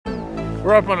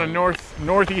We're up on a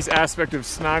northeast aspect of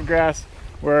Snodgrass,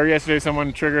 where yesterday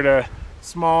someone triggered a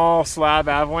small slab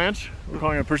avalanche. We're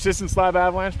calling it a persistent slab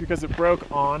avalanche because it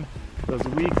broke on those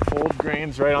weak fold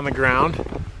grains right on the ground.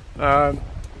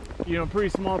 You know, pretty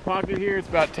small pocket here. It's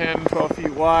about 10-12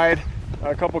 feet wide.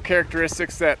 A couple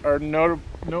characteristics that are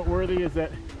noteworthy is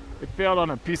that it failed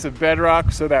on a piece of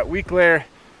bedrock, so that weak layer,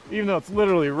 even though it's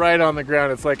literally right on the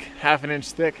ground, it's like half an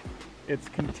inch thick. It's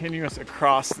continuous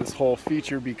across this whole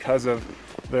feature because of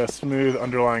the smooth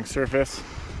underlying surface.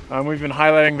 We've been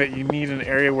highlighting that you need an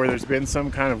area where there's been some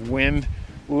kind of wind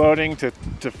loading to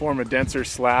form a denser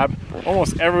slab.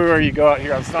 Almost everywhere you go out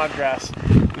here on Snodgrass,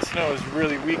 the snow is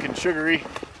really weak and sugary,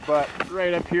 but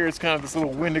right up here is kind of this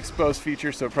little wind exposed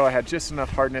feature, so it probably had just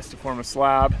enough hardness to form a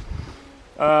slab.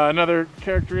 Another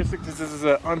characteristic is this is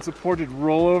an unsupported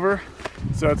rollover,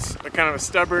 so it's a kind of a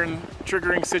stubborn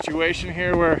triggering situation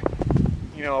here where,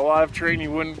 you know, a lot of terrain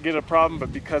you wouldn't get a problem,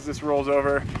 but because this rolls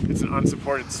over, it's an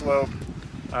unsupported slope.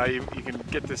 You can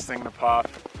get this thing to pop.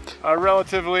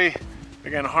 Relatively,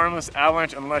 again, harmless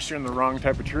avalanche unless you're in the wrong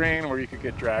type of terrain where you could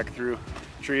get dragged through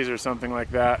trees or something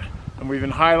like that. And we've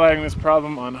been highlighting this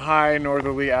problem on high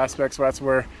northerly aspects, so that's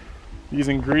where these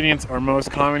ingredients are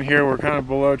most common here. We're kind of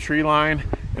below tree line.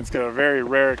 It's got a very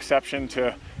rare exception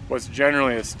to what's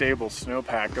generally a stable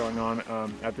snowpack going on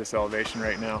at this elevation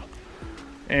right now.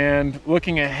 And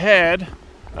looking ahead,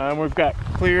 we've got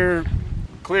clear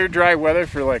dry weather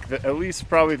for like at least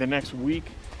probably the next week,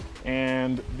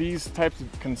 and these types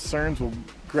of concerns will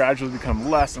gradually become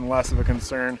less and less of a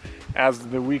concern as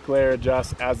the weak layer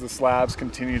adjusts, as the slabs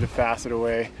continue to facet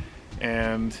away,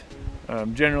 and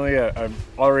generally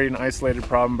already an isolated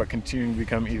problem, but continuing to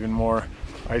become even more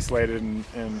isolated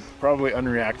and probably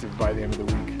unreactive by the end of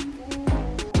the week.